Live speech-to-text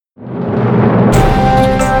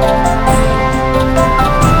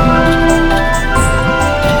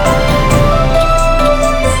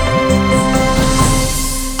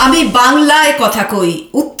বাংলায় কথা কই,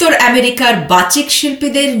 উত্তর আমেরিকার বাচিক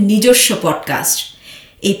শিল্পীদের নিজস্ব পডকাস্ট।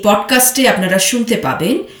 এই পডকাস্টে আপনারা শুনতে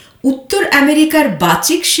পাবেন উত্তর আমেরিকার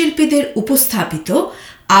বাচিক শিল্পীদের উপস্থাপিত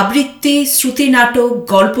আবৃত্তি, শ্রুতিনাটক,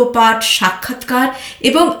 গল্পপাঠ, সাক্ষাৎকার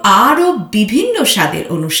এবং আরও বিভিন্ন স্বাদের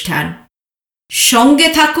অনুষ্ঠান। সঙ্গে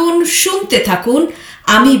থাকুন, শুনতে থাকুন,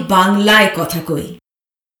 আমি বাংলায় কথা কই।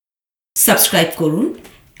 সাবস্ক্রাইব করুন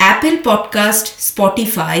Apple podcast,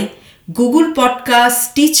 Spotify, Google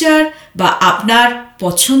podcast, teacher বা আপনার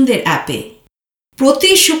পছন্দের অ্যাপে।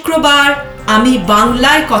 প্রতি শুক্রবার আমি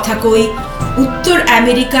বাংলায় কথা কই, উত্তর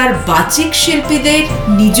আমেরিকার বাচিক শিল্পীদের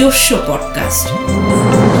নিজস্ব পডকাস্ট।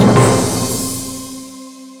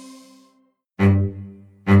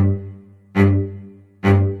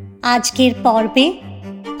 আজকের পর্বে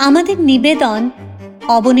আমাদের নিবেদন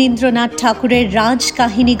অবনীন্দ্রনাথ ঠাকুরের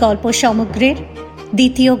রাজকাহিনী গল্প সমগ্রের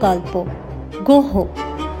দ্বিতীয় গল্প, গোহ।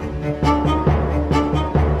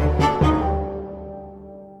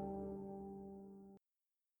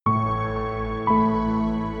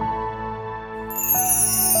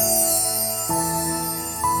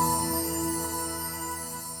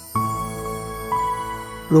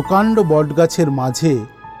 প্রকাণ্ড বটগাছের মাঝে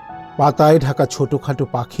পাতায় ঢাকা ছোটখাটো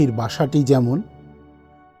পাখির বাসাটি যেমন,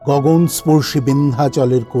 গগনস্পর্শী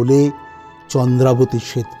বিন্ধ্যাচলের কোলে চন্দ্রাবতী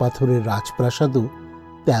শ্বেতপাথরের রাজপ্রাসাদও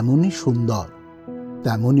তেমনই সুন্দর,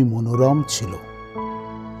 তেমনই মনোরম ছিল।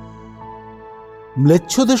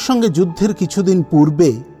 ম্লেচ্ছদের সঙ্গে যুদ্ধের কিছুদিন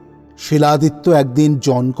পূর্বে শিলাদিত্য একদিন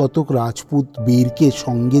জনকতক রাজপুত বীরকে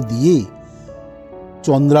সঙ্গে দিয়ে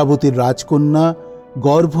চন্দ্রাবতীর রাজকন্যা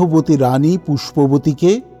গর্ভবতী রানী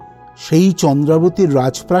পুষ্পবতীকে সেই চন্দ্রাবতীর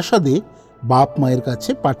রাজপ্রাসাদে বাপ মায়ের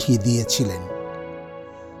কাছে পাঠিয়ে দিয়েছিলেন।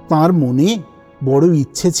 তার মনে বড়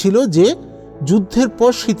ইচ্ছে ছিল যে যুদ্ধের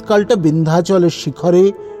পর শীতকালটা বিন্ধ্যাচলের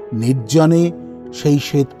শিখরে নির্জনে সেই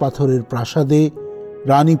শ্বেত পাথরের প্রাসাদে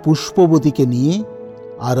রানী পুষ্পবতীকে নিয়ে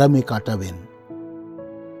আরামে কাটাবেন।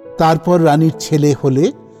 তারপর রানীর ছেলে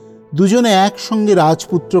হলে দুজনে একসঙ্গে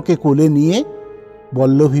রাজপুত্রকে কোলে নিয়ে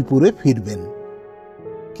বল্লভীপুরে ফিরবেন।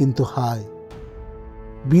 কিন্তু হায়,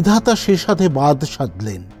 বিধাতা সে সাথে বাদ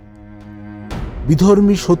সাধলেন।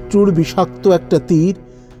 বিধর্মী শত্রুর বিষাক্ত একটা তীর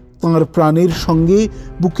তাঁর প্রাণের সঙ্গে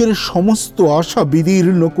বুকের সমস্ত আশা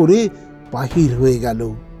বিদীর্ণ করে বাহির হয়ে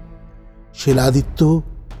গেল। শিলাদিত্য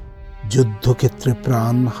যুদ্ধক্ষেত্রে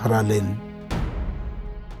প্রাণ হারালেন।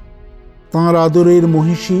 তাঁর আদরের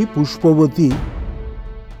মহিষী পুষ্পবতী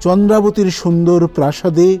চন্দ্রাবতীর সুন্দর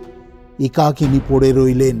প্রাসাদে একাকিনী পড়ে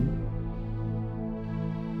রইলেন।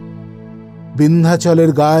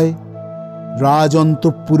 বিন্ধ্যাচলের গায়ে রাজ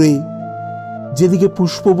অন্তঃপুরে যেদিকে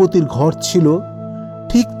পুষ্পবতীর ঘর ছিল,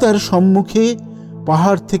 ঠিক তার সম্মুখে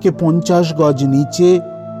পাহাড় থেকে 50 গজ নিচে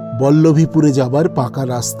বল্লভীপুরে যাবার পাকা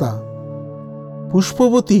রাস্তা।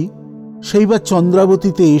 পুষ্পবতী সেইবার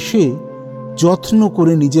চন্দ্রাবতীতে এসে যত্ন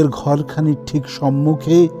করে নিজের ঘরখানির ঠিক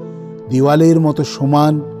সম্মুখে দেওয়ালের মতো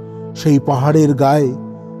সমান সেই পাহাড়ের গায়ে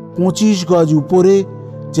 25 গজ উপরে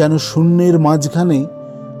যেন শূন্যের মাঝখানে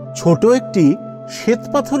ছোট একটি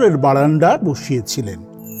শ্বেতপাথরের বারান্দা বসিয়েছিলেন।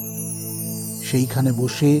 সেইখানে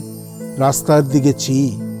বসে রাস্তার দিকে চেয়ে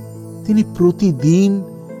তিনি প্রতিদিন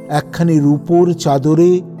একখানি রূপোর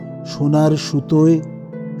চাদরে, সোনার সুতোয়,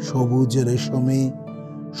 সবুজ রেশমে,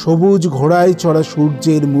 সবুজ ঘোড়ায় চড়া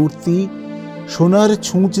সূর্যের মূর্তি সোনার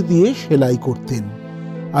ছুঁচ দিয়ে সেলাই করতেন।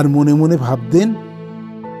 আর মনে মনে ভাবতেন,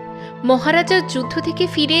 মহারাজার যুদ্ধ থেকে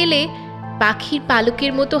ফিরে এলে পাখির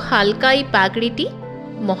পালকের মতো হালকা এই পাগড়িটি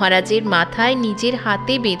মহারাজের মাথায় নিজের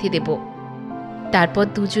হাতে বেঁধে দেব। তারপর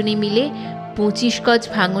দুজনে মিলে 25 গজ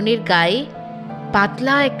ভাঙনের গায়ে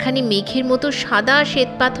পাতলা একখানি মেঘের মতো সাদা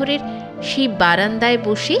শ্বেতপাথরের সেই বারান্দায়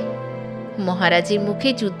বসে মহারাজের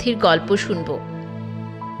মুখে যুদ্ধের গল্প শুনব।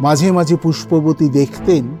 মাঝে মাঝে পুষ্পবতী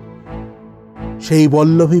দেখতেন সেই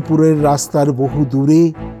বল্লভীপুরের রাস্তার বহু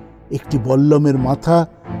দূরে একটি বল্লমের মাথা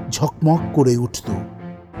ঝকমক করে উঠত।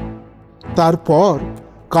 তারপর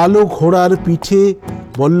কালো ঘোড়ার পিঠে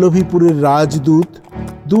বল্লভীপুরের রাজদূত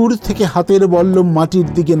দূর থেকে হাতের বল্লম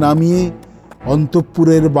মাটির দিকে নামিয়ে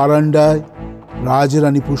অন্তঃপুরের বারান্দায়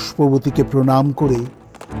রাজরানী পুষ্পবতীকে প্রণাম করে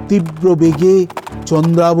তীব্র বেগে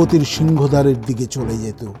চন্দ্রাবতীর সিংহদ্বারের দিকে চলে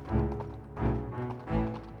যেত।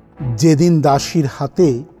 যেদিন দাসীর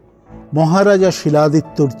হাতে মহারাজা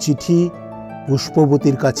শিলাদিত্যর চিঠি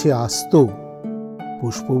পুষ্পবতীর কাছে আসত,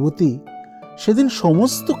 পুষ্পবতী সেদিন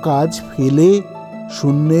সমস্ত কাজ ফেলে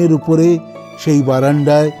শূন্যের উপরে সেই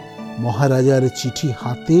বারান্দায় মহারাজার চিঠি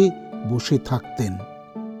হাতে বসে থাকতেন।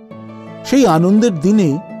 সেই আনন্দের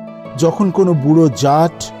দিনে যখন কোনো বুড়ো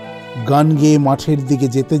জাট গান গেয়ে মাঠের দিকে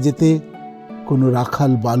যেতে যেতে, কোনো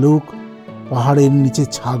রাখাল বালক পাহাড়ের নিচে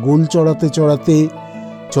ছাগল চড়াতে চড়াতে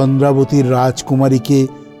চন্দ্রাবতীর রাজকুমারীকে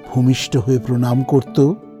ভূমিষ্ঠ হয়ে প্রণাম করত,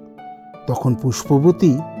 তখন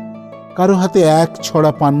পুষ্পবতী কারো হাতে এক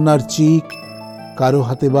ছড়া পান্নার চিক, কারো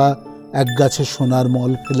হাতে বা এক গাছে সোনার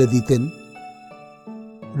মল ফেলে দিতেন।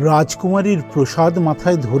 রাজকুমারীর প্রসাদ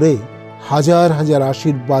মাথায় ধরে হাজার হাজার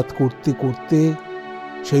আশীর্বাদ করতে করতে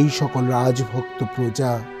সেই সকল রাজভক্ত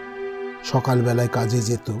প্রজা সকালবেলায় কাজে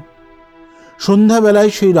যেত।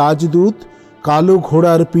 সন্ধ্যাবেলায় সেই রাজদূত কালো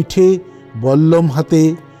ঘোড়ার পিঠে বল্লম হাতে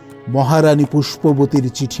মহারানী পুষ্পবতীর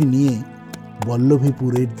চিঠি নিয়ে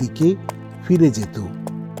বল্লভীপুরের দিকে ফিরে যেত।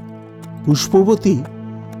 পুষ্পবতী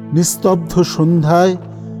নিস্তব্ধ সন্ধ্যায়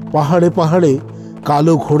পাহাড়ে পাহাড়ে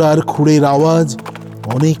কালো ঘোড়ার খুঁড়ের আওয়াজ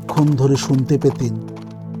অনেকক্ষণ ধরে শুনতে পেতেন।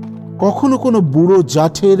 কখনো কোনো বুড়ো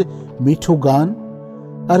জাঠের মিঠো গান,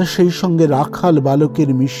 আর সেই সঙ্গে রাখাল বালকের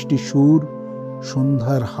মিষ্টি সুর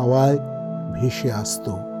সন্ধ্যার হাওয়ায় ভেসে আসত।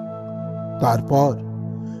 তারপর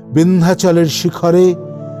বিন্ধ্যাচলের শিখরে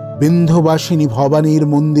বিন্ধ্যবাসিনী ভবানীর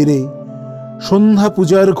মন্দিরে সন্ধ্যা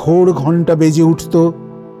পূজার ঘোর ঘণ্টা বেজে উঠত।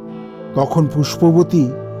 তখন পুষ্পবতী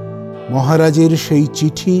মহারাজের সেই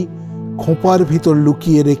চিঠি খোঁপার ভিতর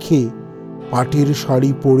লুকিয়ে রেখে পাটের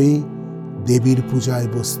শাড়ি পরে দেবীর পূজায়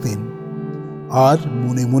বসতেন, আর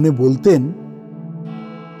মনে মনে বলতেন,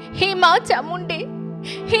 হে মা চামুণ্ডে,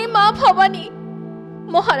 হে মা ভবানী,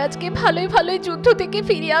 মহারাজকে ভালোই ভালোই যুদ্ধ থেকে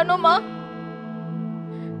ফিরিয়ে আনো মা।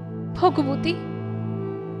 ভগবতী,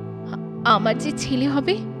 আমার যে ছেলে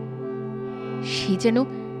হবে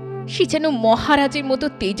সে যেন মহারাজের মতো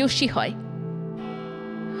তেজস্বী হয়,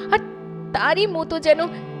 আর তারই মতো যেন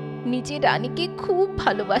নিজের রানীকে খুব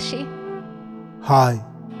ভালোবাসে। হায়,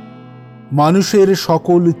 মানুষের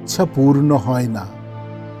সকল ইচ্ছা পূর্ণ হয় না।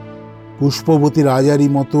 পুষ্পবতী রাজারই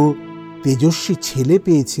মতো তেজস্বী ছেলে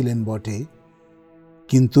পেয়েছিলেন বটে,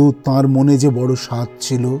 কিন্তু তার মনে যে বড় স্বাদ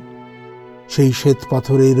ছিল সেই শ্বেত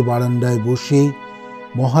পাথরের বারান্দায় বসে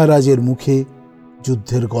মহারাজের মুখে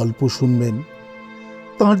যুদ্ধের গল্প শুনবেন।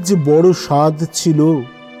 তার যে বড় স্বাদ ছিল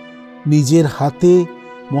নিজের হাতে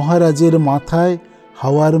মহারাজের মাথায়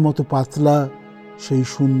হাওয়ার মতো পাতলা সেই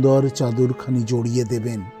সুন্দর চাদরখানি জড়িয়ে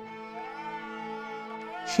দেবেন।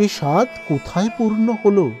 সে স্বাদ কোথায় পূর্ণ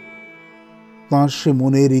হলো? তাঁর সে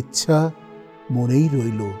মনের ইচ্ছা মনেই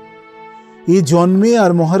রইল। এ জন্মে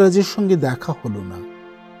আর মহারাজের সঙ্গে দেখা হলো না।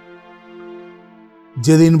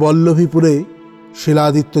 যেদিন বল্লভীপুরে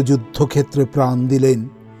শিলাদিত্য যুদ্ধক্ষেত্রে প্রাণ দিলেন,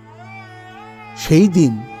 সেই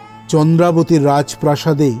দিন চন্দ্রাবতীর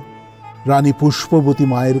রাজপ্রাসাদে রানী পুষ্পবতী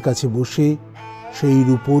মায়ের কাছে বসে সেই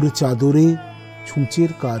রূপোর চাদরে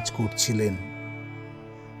ছুঁচের কাজ করছিলেন।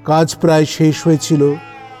 কাজ প্রায় শেষ হয়েছিল,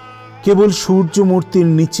 কেবল সূর্যমূর্তির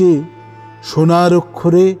নিচে সোনার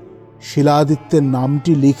অক্ষরে শিলাদিত্যের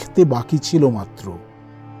নামটি লিখতে বাকি ছিল মাত্র।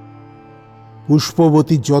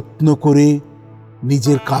 পুষ্পবতী যত্ন করে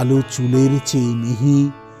নিজের কালো চুলের চেয়ে মিহি,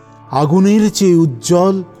 আগুনের চেয়ে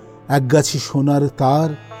উজ্জ্বল একগাছি সোনার তার,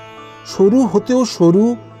 সরু হতেও সরু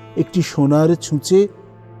একটি সোনার ছুঁচে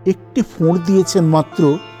একটি ফোঁড় দিয়েছেন মাত্র,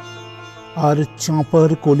 আর চাঁপার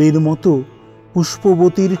কোলের মতো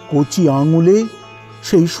পুষ্পবতীর কচি আঙুলে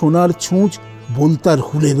সেই সোনার ছুঁচ বলতার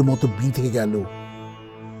হুলের মতো বিঁধে গেল।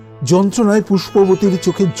 যন্ত্রণায় পুষ্পবতীর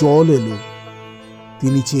চোখে জল এলো।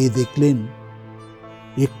 তিনি চেয়ে দেখলেন,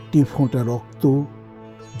 একটি ফোঁটা রক্ত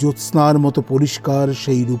জ্যোৎস্নার মতো পরিষ্কার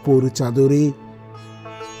সেই রূপোর চাদরে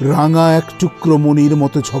রাঙা এক টুকরো মণির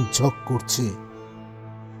মতো ঝকঝক করছে।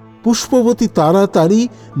 পুষ্পবতী তাড়াতাড়ি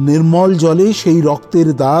নির্মল জলে সেই রক্তের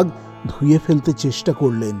দাগ ধুয়ে ফেলতে চেষ্টা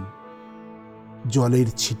করলেন। জলের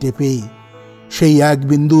ছিটে পেয়ে সেই এক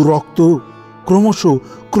বিন্দু রক্ত ক্রমশ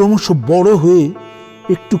ক্রমশ বড় হয়ে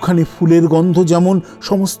একটুখানি ফুলের গন্ধ যেমন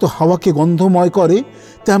সমস্ত হাওয়াকে গন্ধময় করে,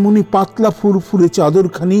 তেমনি পাতলা ফুরফুরে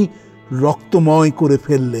চাদরখানি রক্তময় করে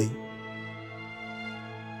ফেললে।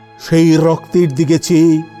 সেই রক্তের দিকে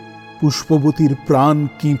চেয়ে পুষ্পবতীর প্রাণ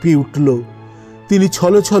কেঁপে উঠল। তিনি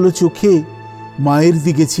ছলো ছলো চোখে মায়ের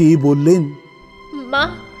দিকে চেয়ে বললেন, মা,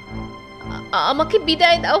 আমাকে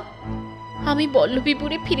বিদায় দাও, আমি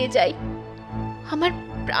বল্লভীপুরে ফিরে যাই। আমার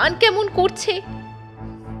প্রাণ কেমন করছে,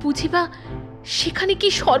 বুঝিবা সেখানে কি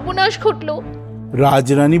সর্বনাশ ঘটল।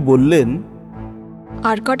 রাজরানী বললেন,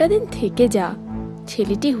 আর কটা দিন থেকে যা,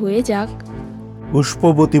 ছেলেটি হয়ে যাক।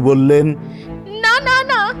 পুষ্পবতী বললেন, না না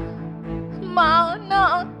না মা, না।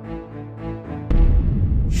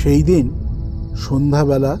 সেই দিন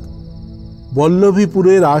সন্ধ্যাবেলা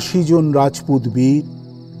বল্লভীপুরের ৮০ জন রাজপুত বীর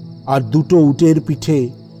আর দুটো উটের পিঠে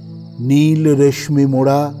নীল রেশমি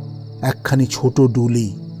মোড়া একখানি ছোট ডুলি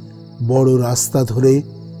বড় রাস্তা ধরে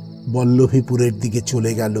বল্লভীপুরের দিকে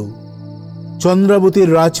চলে গেল। চন্দ্রাবতীর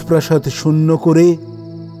রাজপ্রাসাদ শূন্য করে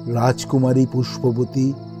রাজকুমারী পুষ্পবতী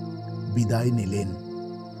বিদায় নিলেন।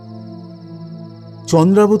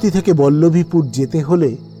 চন্দ্রাবতী থেকে বল্লভীপুর যেতে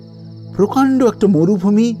হলে প্রকাণ্ড একটা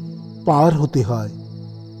মরুভূমি পার হতে হয়।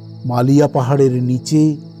 মালিয়া পাহাড়ের নিচে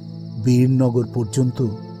বীরনগর পর্যন্ত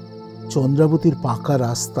চন্দ্রাবতীর পাকা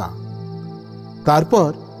রাস্তা। তারপর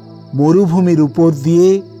মরুভূমির উপর দিয়ে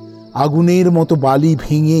আগুনের মতো বালি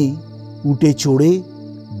ভেঙে উঠে চড়ে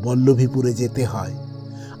বল্লভীপুরে যেতে হয়।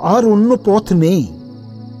 আর অন্য পথ নেই।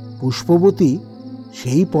 পুষ্পবতী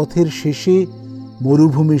সেই পথের শেষে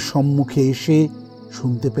মরুভূমির সম্মুখে এসে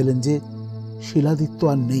শুনতে পেলেন যে শিলাদিত্য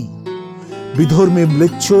আর নেই। বিধর্মী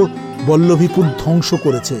ম্লেচ্ছ বল্লভীপুর ধ্বংস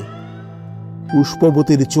করেছে।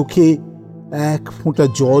 পুষ্পবতীর চোখে এক ফোঁটা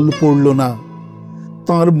জল পড়ল না,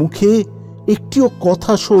 তাঁর মুখে একটিও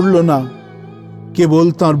কথা সরল না। কেবল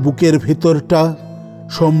তাঁর বুকের ভেতরটা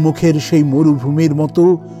সম্মুখের সেই মরুভূমির মতো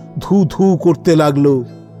ধু ধু করতে লাগল।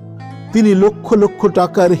 তিনি লক্ষ লক্ষ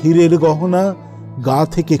টাকার হীরের গহনা গা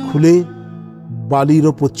থেকে খুলে বালির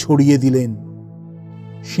ওপর ছড়িয়ে দিলেন।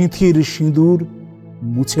 সিঁথির সিঁদুর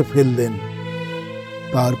মুছে ফেললেন।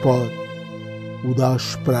 তারপর উদাস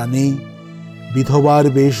প্রাণে বিধবার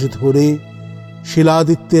বেশ ধরে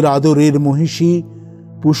শিলাদিত্যের আদরের মহিষী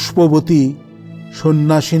পুষ্পবতী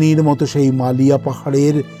সন্ন্যাসিনীর মতো সেই মালিয়া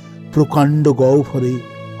পাহাড়ের প্রকাণ্ড গহ্বরে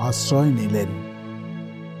আশ্রয় নিলেন।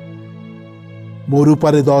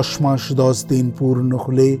 মরুপারে 10 মাস 10 দিন পূর্ণ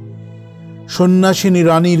হলে সন্ন্যাসিনী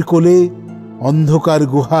রানীর কোলে অন্ধকার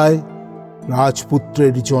গুহায়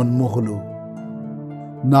রাজপুত্রের জন্ম হল।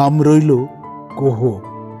 নাম রইল গোহ।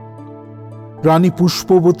 রানী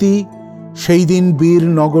পুষ্পবতী সেই দিন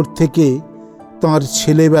বীরনগর থেকে তাঁর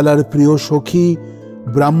ছেলেবেলার প্রিয় সখী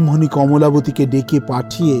ব্রাহ্মণী কমলাবতীকে ডেকে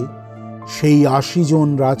পাঠিয়ে সেই 80 জন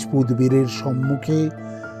রাজপুত বীরের সম্মুখে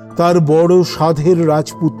তার বড় সাধের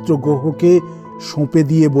রাজপুত্র গোহকে সঁপে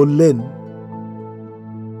দিয়ে বললেন,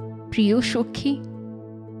 প্রিয় সখী,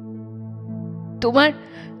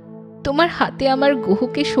 তোমার হাতে আমার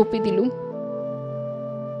গোহকে সঁপে দিলুম।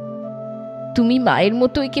 তুমি মায়ের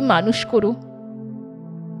মতো একে মানুষ করো।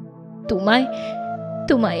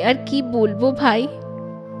 তোমায় আর কি বলবো ভাই।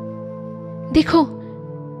 দেখো,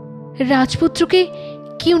 রাজপুত্রকে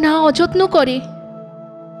কেউ না অযত্ন করে।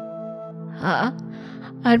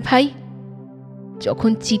 আর ভাই,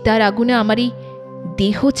 যখন চিতার আগুনে আমার এই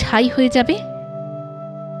দেহ ছাই হয়ে যাবে,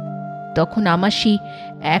 তখন আমার সেই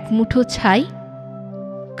এক মুঠো ছাই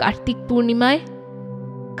কার্তিক পূর্ণিমায়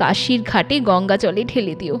কাশীর ঘাটে গঙ্গা জলে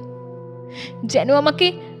ঢেলে দিও, যেন আমাকে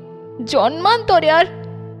জন্মান্তরে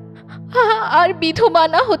আর বিধবা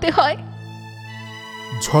না হতে হয়।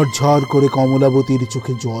 ঝরঝর করে কমলাবতীর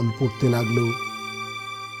চোখে জল পড়তে লাগল।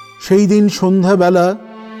 সেই দিন সন্ধ্যাবেলা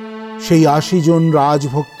সেই 80 জন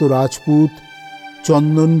রাজভক্ত রাজপুত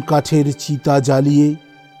চন্দন কাঠের চিতা জ্বালিয়ে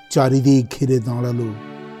চারিদিক ঘিরে দাঁড়ালো।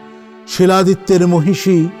 শিলাদিত্যের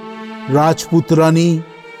মহিষী রাজপুত রানী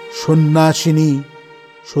সন্ন্যাসিনী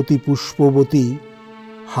সতী পুষ্পবতী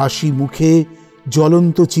হাসি মুখে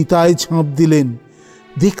জ্বলন্ত চিতায় ঝাঁপ দিলেন।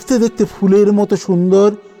 দেখতে দেখতে ফুলের মতো সুন্দর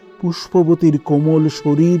পুষ্পবতীর কোমল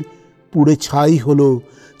শরীর পুড়ে ছাই হলো।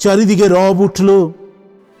 চারিদিকে রব উঠল,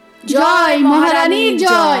 জয় মহারানীর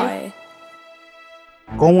জয়।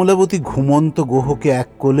 কমলাবতী ঘুমন্ত গোহকে এক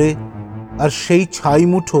কোলে আর সেই ছাই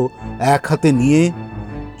মুঠো এক হাতে নিয়ে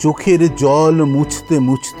চোখের জল মুছতে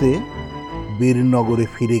মুছতে বীরনগরে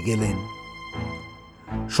ফিরে গেলেন।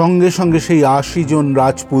 সঙ্গে সঙ্গে সেই 80 জন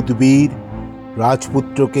রাজপুত বীর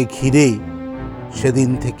রাজপুত্রকে ঘিরে সেদিন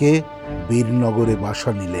থেকে বীরনগরে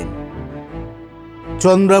বাসা নিলেন।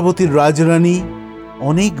 চন্দ্রাবতীর রাজরানী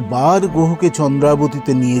অনেকবার গোহকে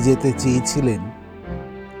চন্দ্রাবতীতে নিয়ে যেতে চেয়েছিলেন,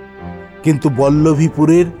 কিন্তু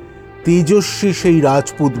বল্লভীপুরের তেজস্বী সেই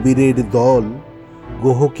রাজপুত বীরের দল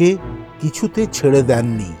গোহকে কিছুতে ছেড়ে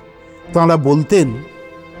দেননি। তাঁরা বলতেন,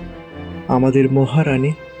 আমাদের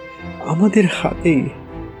মহারানী আমাদের হাতেই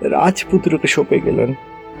রাজপুত্রকে সঁপে গেলেন,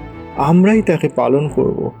 আমরাই তাকে পালন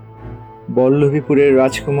করব। বল্লভীপুরের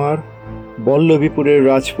রাজকুমার বল্লভীপুরের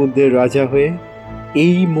রাজপুতদের রাজা হয়ে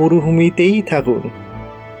এই মরুভূমিতেই থাকুন,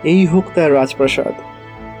 এই হোক তার রাজপ্রাসাদ।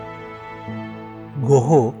 গোহ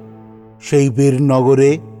সেই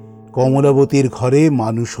বীরনগরে কমলাবতীর ঘরে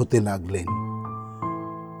মানুষ হতে লাগলেন।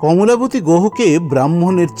 কমলাবতী গোহকে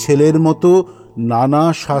ব্রাহ্মণের ছেলের মতো নানা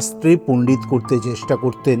শাস্ত্রে পণ্ডিত করতে চেষ্টা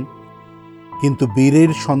করতেন, কিন্তু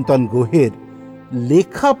বীরের সন্তান গোহের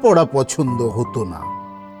লেখাপড়া পছন্দ হতো না।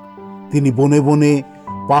 তিনি বনে বনে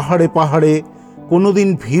পাহাড়ে পাহাড়ে কোনোদিন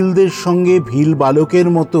ভিলদের সঙ্গে ভিল বালকের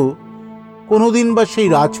মতো, কোনোদিন বা সেই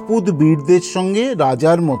রাজপুত বীরদের সঙ্গে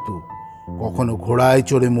রাজার মতো, কখনো ঘোড়ায়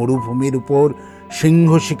চড়ে মরুভূমির উপর সিংহ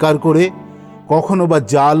শিকার করে, কখনো বা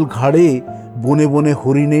জাল ঘাড়ে বনে বনে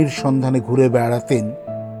হরিণের সন্ধানে ঘুরে বেড়াতেন।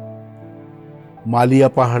 মালিয়া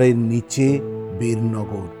পাহাড়ের নিচে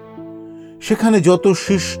বীরনগর, সেখানে যত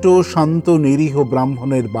শিষ্ট শান্ত নিরীহ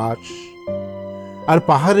ব্রাহ্মণের বাস। আর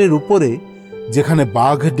পাহাড়ের উপরে যেখানে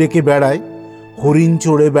বাঘ ডেকে বেড়ায়, হরিণ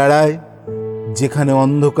চড়ে বেড়ায়, যেখানে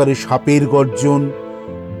অন্ধকারে সাপের গর্জন,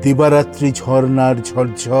 দিবারাত্রি ঝর্ণার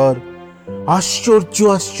ঝরঝর, আশ্চর্য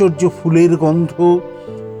আশ্চর্য ফুলের গন্ধ,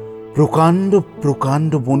 প্রকাণ্ড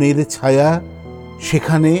প্রকাণ্ড বনের ছায়া,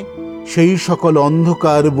 সেখানে সেই সকল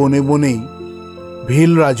অন্ধকার বনে বনে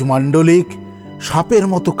ভীলরাজ মাণ্ডলিক সাপের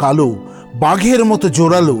মতো কালো, বাঘের মতো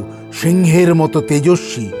জোরালো, সিংহের মতো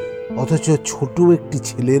তেজস্বী, অথচ ছোট একটি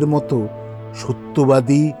ছেলের মতো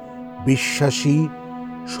সত্যবাদী, বিশ্বাসী,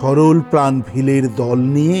 সরল প্রাণ ভীলের দল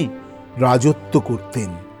নিয়ে রাজত্ব করতেন।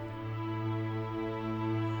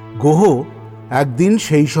 গোহ একদিন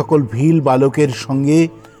সেই সকল ভীল বালকের সঙ্গে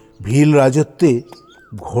ভীল রাজত্বে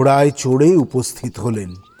ঘোড়ায় চড়ে উপস্থিত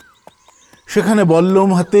হলেন। সেখানে বল্লম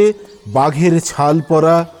হাতে বাঘের ছাল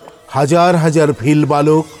পরা হাজার হাজার ভীল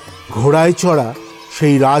বালক ঘোড়ায় চড়া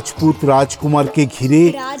সেই রাজপুত রাজকুমারকে ঘিরে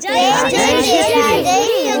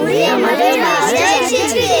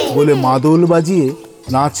বলে মাদল বাজিয়ে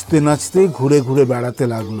নাচতে নাচতে ঘুরে ঘুরে বেড়াতে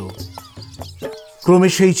লাগলো। ক্রমে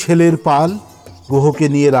সেই ছেলের পাল গোহকে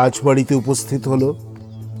নিয়ে রাজবাড়িতে উপস্থিত হলো।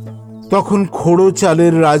 তখন খোড়ো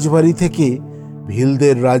চালের রাজবাড়ি থেকে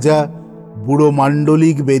ভীলদের রাজা বুড়ো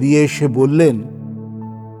মাণ্ডলিক বেরিয়ে এসে বললেন,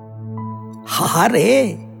 হা রে,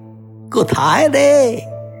 কোথায় রে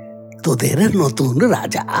তোদের নতুন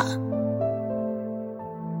রাজা?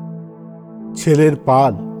 ছেলের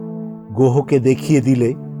পাল গোহকে দেখিয়ে দিলে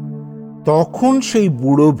তখন সেই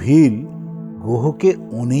বুড়ো ভীল গোহকে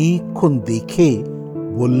অনেকক্ষণ দেখে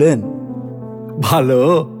বললেন, ভালো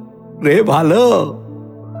রে ভালো,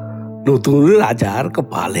 নতুন রাজার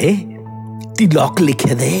কপালে তিলক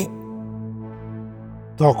লিখে দে।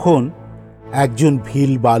 তখন একজন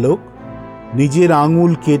ভীল বালক নিজের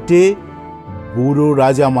আঙুল কেটে বুড়ো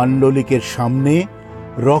রাজা মাণ্ডলিকের সামনে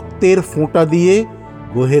রক্তের ফোঁটা দিয়ে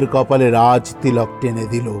গোহের কপালে রাজ তিলক টেনে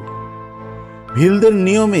দিল। ভীলদের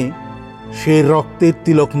নিয়মে সে রক্তের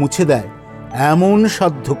তিলক মুছে দেয় এমন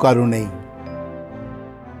সাধ্য কারণেই।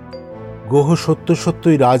 গোহ সত্য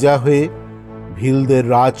সত্যই রাজা হয়ে ভীলদের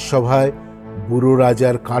রাজসভায় বুড়ো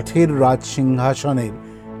রাজার কাঠের রাজ সিংহাসনের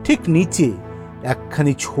ঠিক নিচে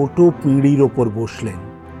একখানি ছোট পিঁড়ির ওপর বসলেন।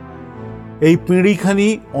 এই পিঁড়িখানি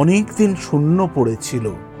অনেকদিন শূন্য পড়েছিল,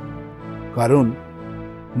 কারণ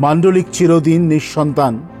মাণ্ডলিক চিরদিন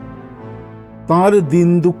নিঃসন্তান। তাঁর দিন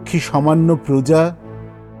দুঃখী সামান্য প্রজা,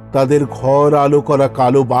 তাদের ঘর আলো করা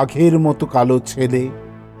কালো বাঘের মতো কালো ছেলে।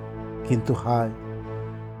 কিন্তু হায়,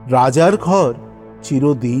 রাজার ঘর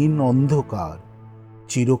চিরদিন অন্ধকার,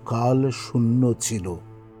 চিরকাল শূন্য ছিল।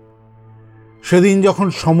 সেদিন যখন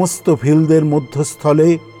সমস্ত ভীলদের মধ্যস্থলে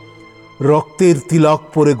রক্তের তিলক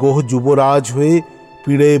পরে গোহ যুবরাজ হয়ে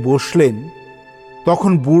পিড়ে বসলেন,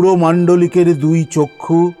 তখন বুড়ো মাণ্ডলিকের দুই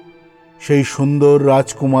চক্ষু সেই সুন্দর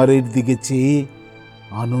রাজকুমারের দিকে চেয়ে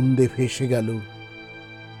আনন্দে ভেসে গেল।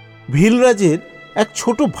 ভীলরাজের এক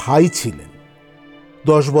ছোট ভাই ছিলেন।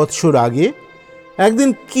 10 বৎসর আগে একদিন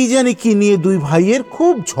কি জানি কি নিয়ে দুই ভাইয়ের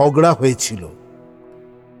খুব ঝগড়া হয়েছিল।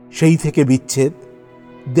 সেই থেকে বিচ্ছেদ,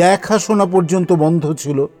 দেখাশোনা পর্যন্ত বন্ধ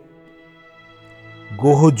ছিল।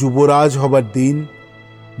 গোহ যুবরাজ হবার দিন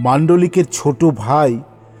মাণ্ডলিকের ছোট ভাই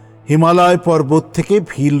হিমালয় পর্বত থেকে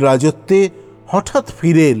ভীল রাজত্বে হঠাৎ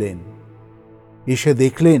ফিরে এলেন। এসে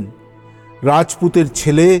দেখলেন রাজপুতের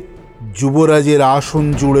ছেলে যুবরাজের আসন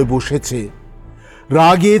জুড়ে বসেছে।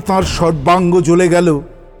 রাগে তাঁর সর্বাঙ্গ জ্বলে গেল।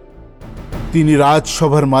 তিনি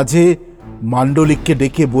রাজসভার মাঝে মাণ্ডলিককে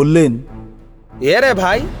ডেকে বললেন, এ রে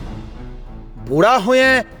ভাই, বুড়া হয়ে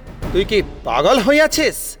তুই কি পাগল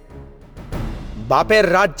হইয়াছিস? বাপের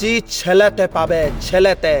রাজ্যি ছেলেতে পাবে,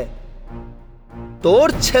 ছেলেতে। তোর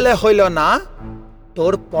ছেলে হইল না,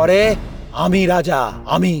 তোর পরে আমি রাজা,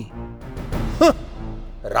 আমি।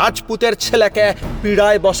 রাজপুতের ছেলেকে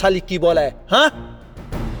পীড়ায় বসালি কি বলে? হ্যাঁ?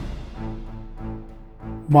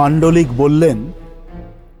 মাণ্ডলিক বললেন,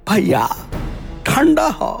 ভাইয়া ঠান্ডা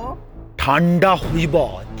হ। ঠান্ডা হইব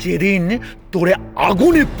যেদিন তোরে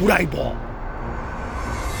আগুনে পুড়াইব।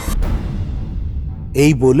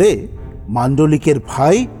 এই বলে মাণ্ডলিকের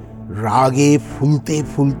ভাই রাগে ফুলতে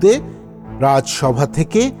ফুলতে রাজসভা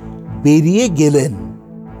থেকে বেরিয়ে গেলেন।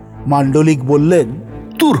 মাণ্ডলিক বললেন,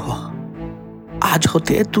 দূর হ, আজ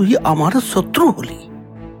হতে তুই আমার শত্রু হলি।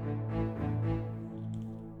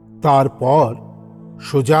 তারপর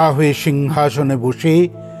সোজা হয়ে সিংহাসনে বসে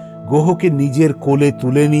গোহকে নিজের কোলে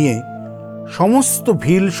তুলে নিয়ে সমস্ত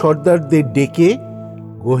ভীল সর্দারদের ডেকে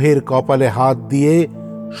গোহের কপালে হাত দিয়ে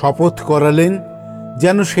শপথ করালেন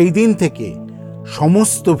যেন সেই দিন থেকে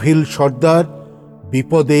সমস্ত ভীল সর্দার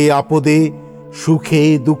বিপদে আপদে সুখে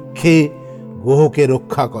দুঃখে গোহকে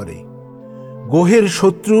রক্ষা করে। গোহের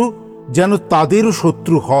শত্রু যেন তাদেরও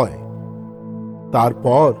শত্রু হয়।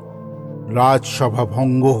 তারপর রাজসভা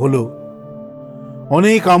ভঙ্গ হল।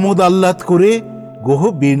 অনেক আমোদ আহ্লাদ করে গোহ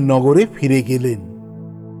বীরনগরে ফিরে গেলেন।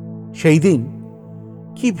 সেই দিন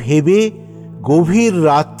কি ভেবে গভীর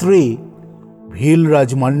রাত্রে ভীলরাজ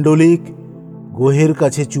মাণ্ডলিক গোহের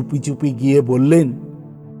কাছে চুপি চুপি গিয়ে বললেন,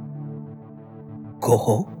 গোহ,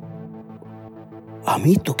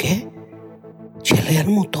 আমি তোকে ছেলের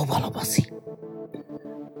মতো ভালোবাসি।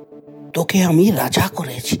 তোকে আমি রাজা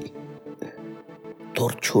করেছি।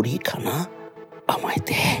 তোর ছুরিখানা আমায়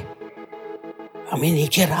দে। আমি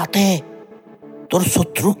নিজের হাতে তোর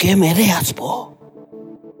শত্রুকে মেরে আসবো।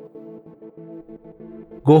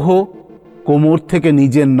 গোহ কোমর থেকে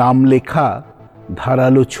নিজের নাম লেখা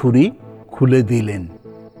ধারালো ছুরি খুলে দিলেন।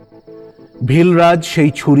 ভীলরাজ সেই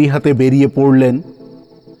ছুরি হাতে বেরিয়ে পড়লেন।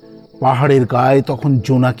 পাহাড়ের গায়ে তখন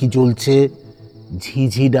জোনাকি জ্বলছে,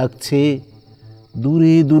 ঝিঝি ডাকছে,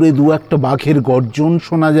 দূরে দূরে দু একটা বাঘের গর্জন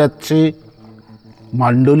শোনা যাচ্ছে।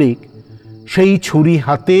 মাণ্ডলিক সেই ছুরি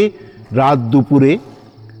হাতে রাত দুপুরে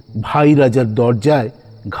ভাই রাজার দরজায়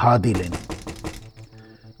ঘা দিলেন।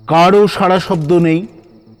 কারও সাড়া শব্দ নেই।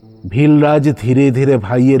 ভীলরাজ ধীরে ধীরে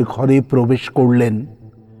ভাইয়ের ঘরে প্রবেশ করলেন।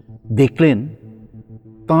 দেখলেন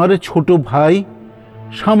তাঁর ছোট ভাই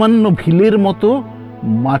সামান্য ভিলের মতো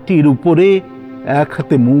মাটির উপরে এক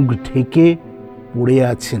হাতে মুখ ঢেকে পড়ে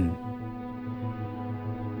আছেন।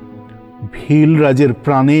 ভীলরাজের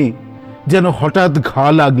প্রাণে যেন হঠাৎ ঘা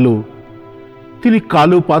লাগলো। তিনি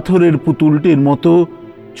কালো পাথরের পুতুলটির মতো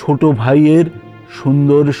ছোট ভাইয়ের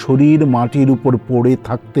সুন্দর শরীর মাটির উপর পড়ে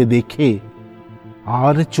থাকতে দেখে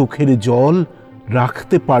আর চোখের জল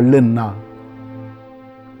রাখতে পারলেন না।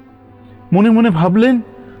 মনে মনে ভাবলেন,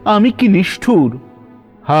 আমি কি নিষ্ঠুর!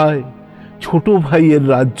 হায়, ছোট ভাইয়ের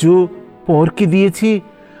রাজ্য পরকে দিয়েছি,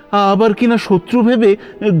 আবার কিনা শত্রু ভেবে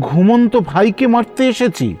ঘুমন্ত ভাইকে মারতে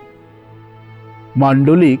এসেছি।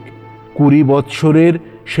 মাণ্ডলিক 20 বৎসরের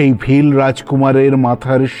সেই ভীল রাজকুমারের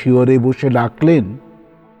মাথার শিয়রে বসে ডাকলেন,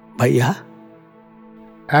 ভাইয়া।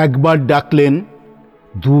 একবার ডাকলেন,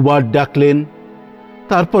 দুবার ডাকলেন,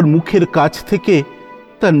 তারপর মুখের কাছ থেকে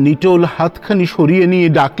তার নিটোল হাতখানি সরিয়ে নিয়ে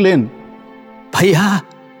ডাকলেন, ভাইয়া।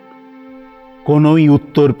 কোনোই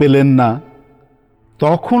উত্তর পেলেন না।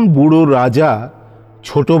 তখন বুড়ো রাজা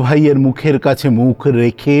ছোট ভাইয়ের মুখের কাছে মুখ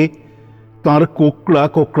রেখে তাঁর কোকড়া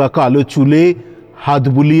কোকড়া কালো চুলে হাত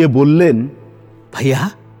বুলিয়ে বললেন, ভাইয়া,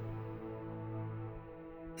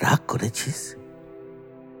 রাগ করেছিস?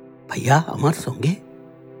 ভাইয়া, আমার সঙ্গে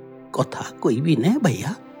কথা কইবি না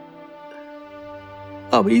ভাইয়া?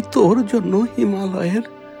 আমি তোর জন্য হিমালয়ের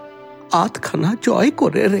 8খানা জয়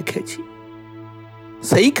করে রেখেছি।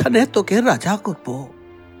 সেইখানে তোকে রাজা করব।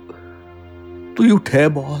 তুই উঠে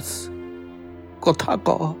বস, কথা ক।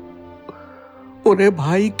 ওরে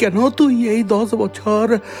ভাই, কেন তুই এই 10 বছর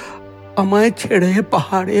আমায় ছেড়ে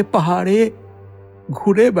পাহাড়ে পাহাড়ে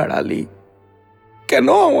ঘুরে বেড়ালি? কেন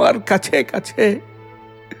আমার কাছে কাছে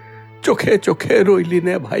চোখে চোখে রইলি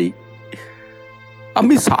নে ভাই?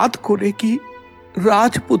 আমি সাধ করে কি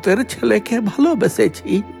রাজপুতের ছেলেকে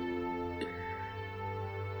ভালোবেসেছি?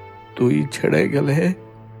 তুই ছেড়ে গেলে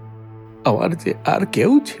আমার যে আর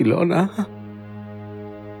কেউ ছিল না।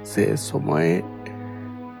 সে সময়ে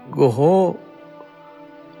গোহ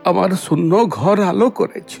আমার শূন্য ঘর আলো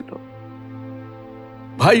করেছিল।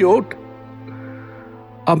 ভাই ওঠ,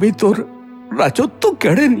 আমি তোর রাজত্ব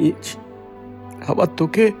কেড়ে নিয়েছি, আবার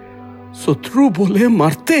তোকে শত্রু বলে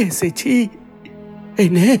মারতে এসেছি। এই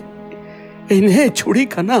নে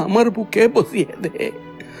ছুরিখানা আমার বুকে বসিয়ে দে।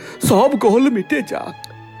 সব গোল মিটে যাক,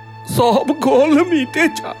 সব গোল মিটে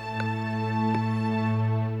যাক।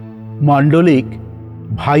 মাণ্ডলিক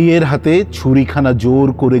ভাইয়ের হাতে ছুরিখানা জোর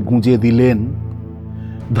করে গুঁজে দিলেন।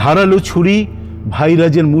 ধারালো ছুরি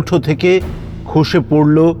ভাইরাজের মুঠো থেকে খসে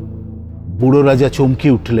পড়ল। বুড়ো রাজা চমকে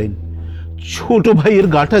উঠলেন। ছোট ভাইয়ের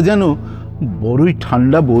গাটা যেন বড়ই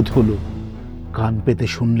ঠান্ডা বোধ হলো। কান পেতে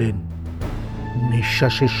শুনলেন,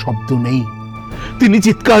 নিঃশ্বাসের শব্দ নেই। তিনি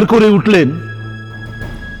চিৎকার করে উঠলেন,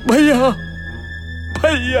 ভাইয়া,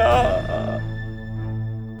 ভাইয়া।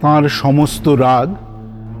 তাঁর সমস্ত রাগ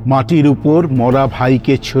মাটির উপর মরা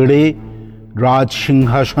ভাইকে ছেড়ে রাজ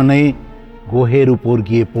সিংহাসনে গোহের উপর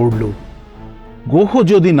গিয়ে পড়ল। গোহ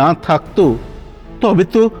যদি না থাকতো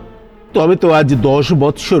তবে তো আজ 10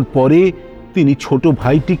 বৎসর পরে তিনি ছোট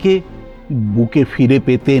ভাইটিকে বুকে ফিরে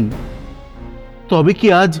পেতেন। তবে কি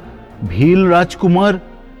আজ ভীল রাজকুমার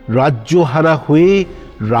রাজ্যহারা হয়ে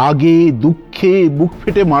রাগে দুঃখে বুক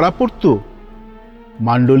ফেটে মারা পড়ত?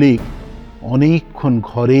 মাণ্ডলিক অনেকক্ষণ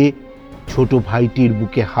ঘরে ছোট ভাইটির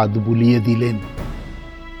বুকে হাত বুলিয়ে দিলেন।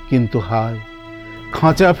 কিন্তু হায়,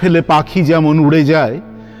 খাঁচা ফেলে পাখি যেমন উড়ে যায়,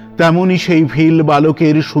 তেমনি সেই ভিল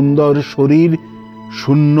বালকের সুন্দর শরীর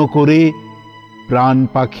শূন্য করে প্রাণ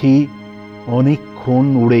পাখি অনেকক্ষণ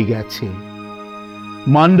উড়ে গেছে।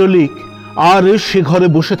 মান্ডলিক আর সে ঘরে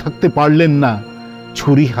বসে থাকতে পারলেন না।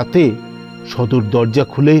 ছুরি হাতে সদর দরজা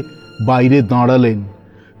খুলে বাইরে দাঁড়ালেন।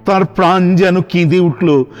 তার প্রাণ যেন কেঁদে উঠল,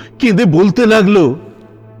 কেঁদে বলতে লাগলো,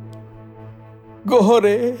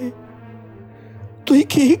 গোহরে, তুই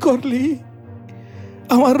কি করলি?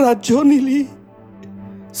 আমার রাজ্য নিলি,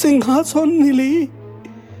 সিংহাসন নিলি,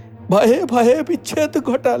 ভয়ে ভয়ে বিচ্ছেদ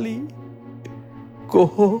ঘটালি।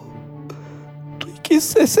 গোহ, তুই কি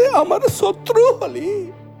শেষে আমার শত্রু হলি?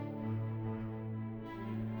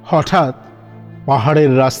 হঠাৎ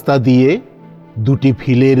পাহাড়ের রাস্তা দিয়ে দুটি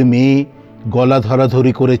ভিলের মেয়ে গলা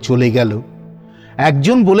ধরাধরি করে চলে গেল।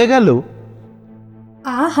 একজন বলে গেল,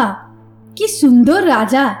 আহা, কি সুন্দর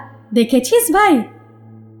রাজা, দেখেছিস ভাই?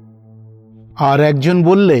 আর একজন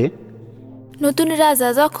বললে, নতুন রাজা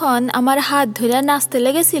যখন আমার হাত ধরে নাচতে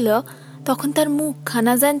লেগেছিল, তখন তার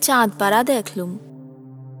মুখখানা যেন চাঁদ পাড়া দেখলুম।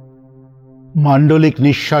 মান্ডলিক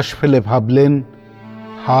নিঃশ্বাস ফেলে ভাবলেন,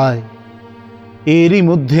 হায়, এরই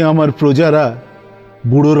মধ্যে আমার প্রজারা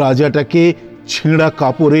বুড়ো রাজাটাকে ছেঁড়া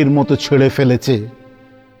কাপড়ের মতো ছেড়ে ফেলেছে।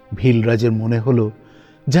 ভিলরাজের মনে হলো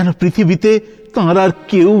যেন পৃথিবীতে তাঁর আর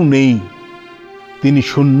কেউ নেই। তিনি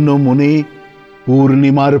শূন্য মনে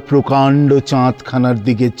পূর্ণিমার প্রকাণ্ড চাঁদখানার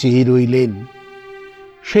দিকে চেয়ে রইলেন।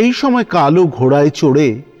 সেই সময় কালো ঘোড়ায় চড়ে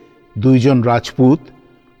দুইজন রাজপুত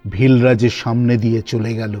ভিলরাজের সামনে দিয়ে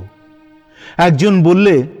চলে গেল। একজন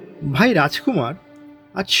বললে, ভাই রাজকুমার,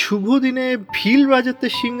 আজ শুভ দিনে ভিল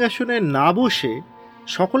রাজত্বের সিংহাসনে না বসে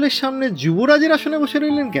সকলের সামনে যুবরাজের আসনে বসে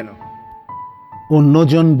রইলেন কেন?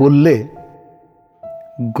 অন্যজন বললে,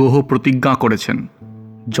 গোহ প্রতিজ্ঞা করেছেন,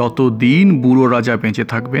 যতদিন বুড়ো রাজা বেঁচে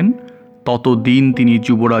থাকবেন ততদিন তিনি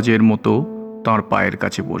যুবরাজের মতো তাঁর পায়ের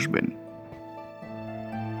কাছে বসবেন।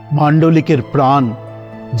 মান্ডলিকের প্রাণ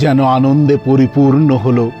যেন আনন্দে পরিপূর্ণ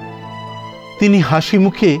হল। তিনি হাসি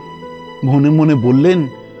মুখে মনে মনে বললেন,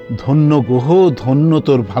 ধন্য গোহ, ধন্য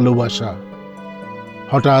তোর ভালোবাসা।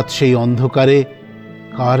 হঠাৎ সেই অন্ধকারে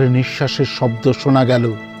কার নিঃশ্বাসের শব্দ শোনা গেল।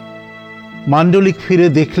 মান্ডলিক ফিরে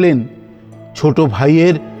দেখলেন ছোট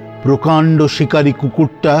ভাইয়ের প্রকাণ্ড শিকারী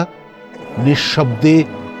কুকুরটা নিঃশব্দে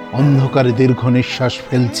অন্ধকারে দীর্ঘ নিঃশ্বাস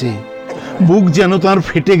ফেলছে। বুক যেন তার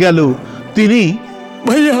ফেটে গেল। তিনি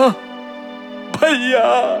ভাইয়া, ভাইয়া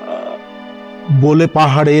বলে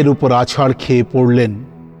পাহাড়ের উপর আছাড় খেয়ে পড়লেন।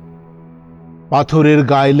 পাথরের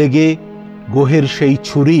গায়ে লেগে গোহের সেই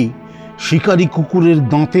ছুরি শিকারী কুকুরের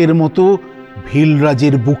দাঁতের মতো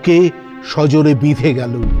ভিলরাজের বুকে সজোরে বিঁধে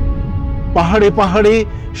গেল। পাহাড়ে পাহাড়ে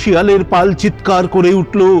শিয়ালের পাল চিৎকার করে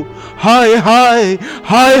উঠল, হায় হায়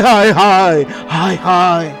হায় হায় হায় হায়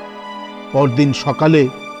হায়। পরদিন সকালে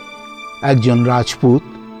একজন রাজপুত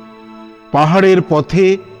পাহাড়ের পথে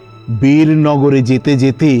বীরনগরে যেতে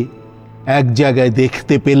যেতে এক জায়গায়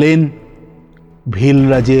দেখতে পেলেন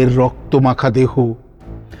ভিলরাজের রক্তমাখা দেহ,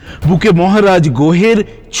 বুকে মহারাজ গোহের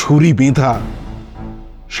ছুরি বেঁধা।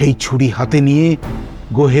 সেই ছুরি হাতে নিয়ে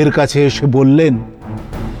গোহের কাছে এসে বললেন,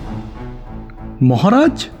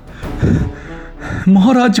 মহারাজ,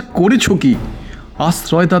 মহারাজ করেছ কি?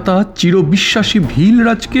 আশ্রয়দাতা চিরবিশ্বাসী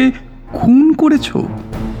ভিলরাজকে খুন করেছ?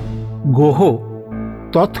 গোহ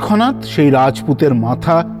তৎক্ষণাৎ সেই রাজপুতের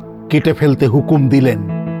মাথা কেটে ফেলতে হুকুম দিলেন।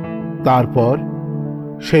 তারপর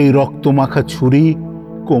সেই রক্তমাখা ছুরি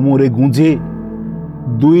কোমরে গুঁজে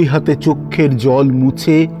দুই হাতে চোখের জল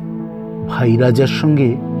মুছে ভাই রাজার সঙ্গে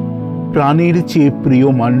প্রাণের চেয়ে প্রিয়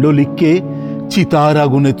মান্ডলিককে চিতার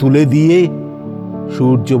আগুনে তুলে দিয়ে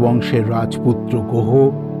সূর্য বংশের রাজপুত্র গোহ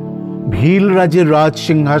ভিল রাজের রাজ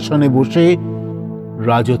সিংহাসনে বসে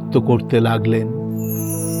রাজত্ব করতে লাগলেন।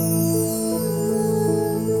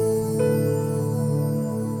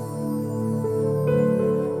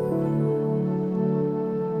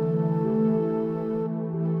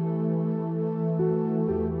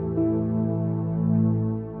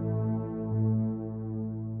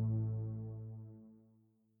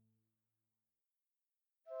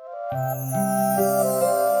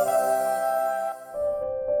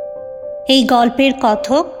 এই গল্পের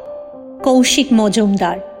কথক কৌশিক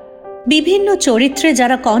মজুমদার। বিভিন্ন চরিত্রে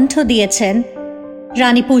যারা কণ্ঠ দিয়েছেন: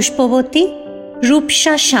 রানী পুষ্পবতী,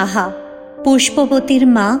 রূপসা সাহা, পুষ্পবতীর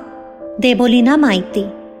মা দেবলীনা মাইতি,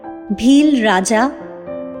 ভিল রাজা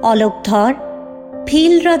অলোক ধর,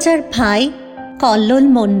 ভিল রাজার ভাই কল্লোল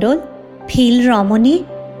মণ্ডল, ভিল রমণী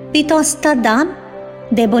পিতস্তা দান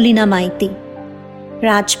দেবলীনা মাইতি,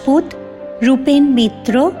 রাজপুত রূপেন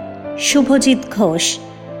মিত্র শুভজিৎ ঘোষ।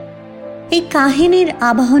 এই কাহিনীর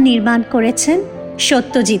আবহ নির্মাণ করেছেন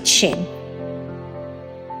সত্যজিৎ সেন।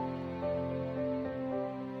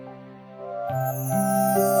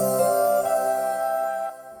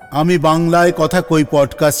 আমি বাংলায় কথা কই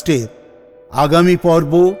পডকাস্টে আগামী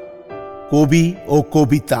পর্ব কবি ও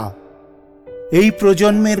কবিতা। এই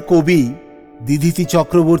প্রজন্মের কবি দিদিতি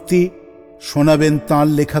চক্রবর্তী শোনাবেন তাঁর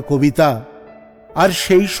লেখা কবিতা, আর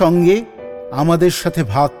সেই সঙ্গে আমাদের সাথে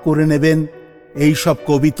ভাগ করে নেবেন এই সব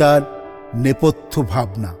কবিতার নেপথ্য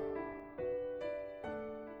ভাবনা।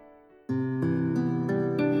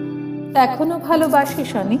 এখনো ভালোবাসি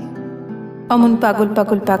শনি, অমন পাগল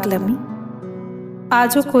পাগল পাগলামি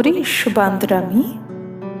আজও করিস বান্দরামি।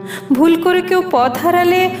 ভুল করে কেউ পথ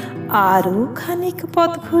হারালে আরো খানিক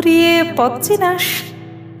পথ ঘুরিয়ে পথ চিনাস।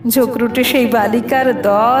 ঝোকরুটে সেই বালিকার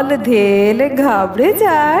দল ধেলে ঘাবড়ে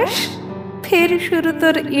যাস। ফের শুরু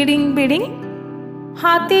তোর ইড়িং বিড়িং,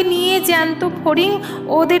 হাতে নিয়ে জ্যান্ত ফড়িং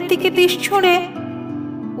ওদের দিকে দিস ছুঁড়ে।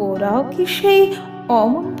 ওরাও কি সেই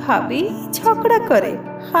অমন ভাবেই ঝগড়া করে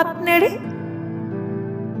হাত নেড়ে?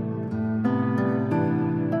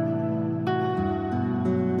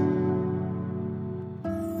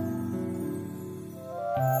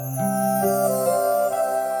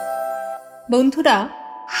 বন্ধুরা,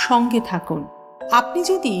 সঙ্গে থাকুন। আপনি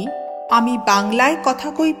যদি আমি বাংলায়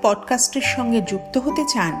কথা কই পডকাস্টের সঙ্গে যুক্ত হতে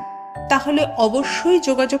চান, তাহলে অবশ্যই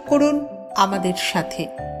যোগাযোগ করুন আমাদের সাথে।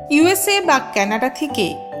 ইউএসএ বা কানাডা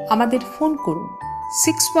থেকে আমাদের ফোন করুন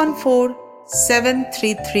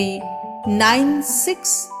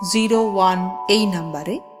 6147339601 এই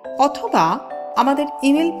নাম্বারে, অথবা আমাদের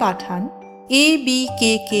ইমেল পাঠান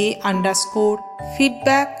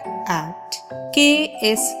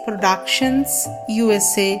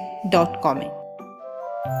abkk_feedback@ksproductionsusa.com এ।